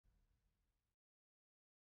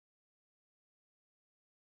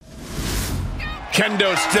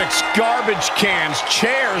Kendo sticks, garbage cans,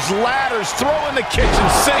 chairs, ladders, throw in the kitchen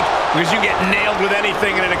sink because you get nailed with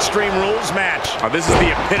anything in an Extreme Rules match. This is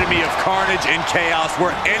the epitome of carnage and chaos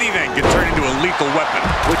where anything can turn into a lethal weapon.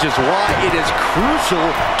 Which is why it is crucial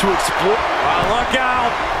to explore. Look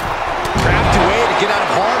out! Crafty way to get out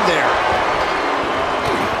of harm there.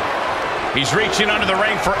 He's reaching under the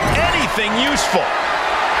ring for anything useful.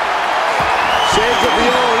 Shades of the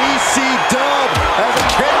old EC dub as a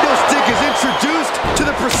kendo stick is introduced to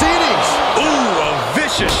the proceedings. Ooh, a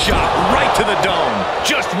vicious shot right to the dome.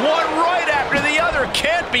 Just one right after the other.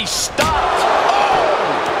 Can't be stopped.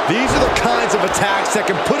 Oh! These are the kinds of attacks that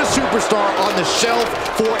can put a superstar on the shelf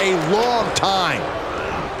for a long time.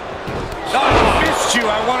 I missed you.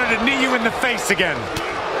 I wanted to knee you in the face again.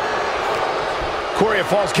 Corey, a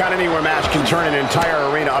false count anywhere match can turn an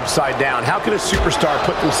entire arena upside down. How can a superstar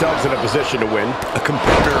put themselves in a position to win? A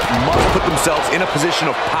competitor must put themselves in a position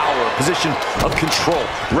of power, a position of control.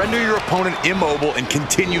 Render your opponent immobile and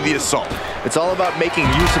continue the assault. It's all about making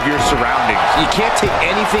use of your surroundings. You can't take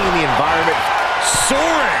anything in the environment.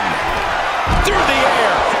 Soaring through the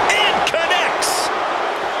air and connects.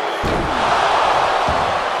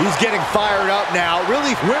 He's getting fired up now.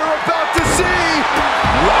 Really, we're about to see.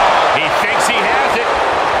 Wow, he thinks he has it.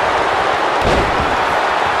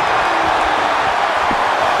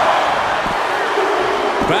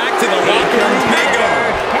 Back to the locker room they go.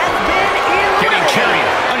 Getting carried,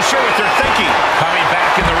 unsure what they're thinking. Coming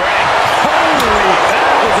back in the ring. Holy,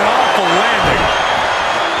 that was an awful landing.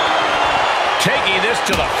 Taking this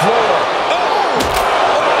to the floor. Oh,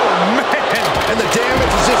 man. And the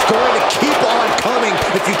damage is just going to keep on coming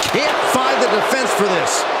if you can't find the defense for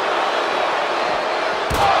this.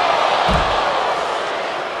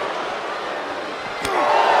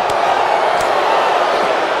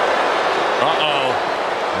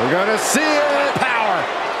 We're gonna see it. Power.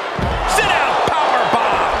 Sit out, power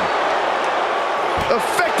bomb.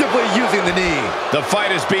 Effectively using the knee. The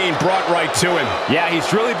fight is being brought right to him. Yeah,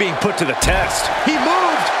 he's really being put to the test. He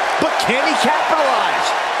moved, but can he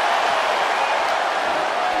capitalize?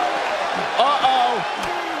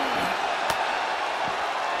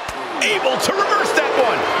 Able to reverse that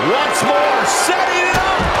one. Once more, setting it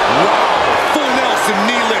up. Wow, full Nelson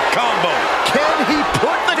knee lift combo. Can he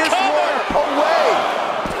put this one away?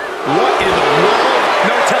 What in the world?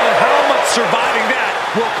 No telling how much surviving that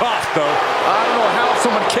will cost, though. I don't know how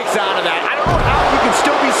someone kicks out of that. I don't know how you can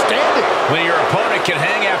still be standing. When your opponent can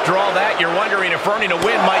hang after all that, you're wondering if earning a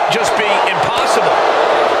win might just be impossible.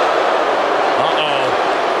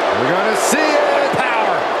 We're gonna see it.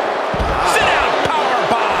 Power. Sit down, power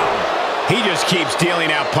bomb. He just keeps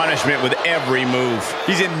dealing out punishment with every move.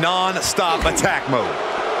 He's in non-stop attack mode.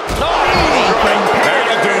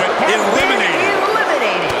 That'll do it. Eliminated.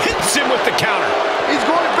 Hits him with the counter. He's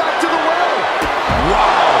going back to the well.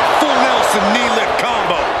 Wow, full Nelson knee lift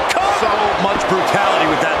combo. So much brutality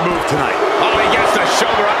with that move tonight. Oh, he gets the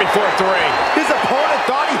shoulder up before 3. His opponent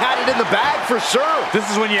thought he had it in the bag for sure. This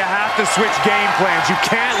is when you have to switch game plans. You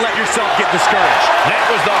can't let yourself get discouraged. That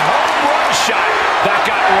was the home run shot that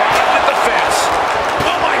got right at the fence.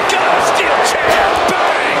 Oh my God, steel chair,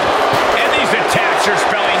 bang! And these attacks are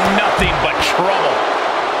spelling nothing but trouble.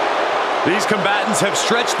 These combatants have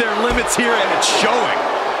stretched their limits here, and it's showing.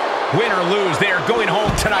 Win or lose, they are going home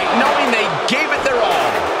tonight knowing they gave it their all.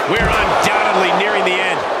 We're undoubtedly nearing the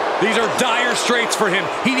end. These are dire straits for him.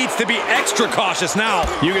 He needs to be extra cautious now.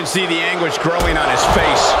 You can see the anguish growing on his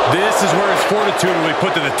face. This is where his fortitude will be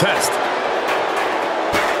put to the test.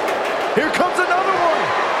 Here comes another one.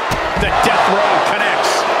 The death row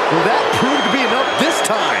connects. Will that prove to be enough this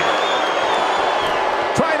time?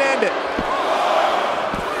 Try and end it.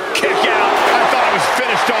 Kick out. I thought it was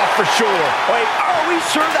finished off for sure. Wait, are we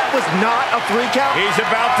sure that was not a 3 count? He's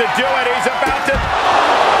about to do it. He's about to.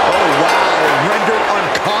 Oh, wow. Rendered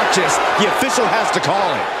unconscious. The official has to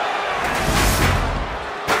call it.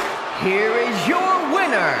 Here is your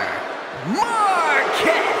winner,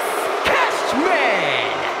 Marcus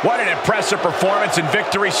Cashman. What an impressive performance and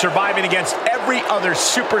victory, surviving against every other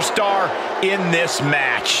superstar in this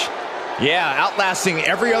match. Yeah, outlasting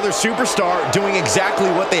every other superstar, doing exactly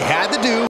what they had to do.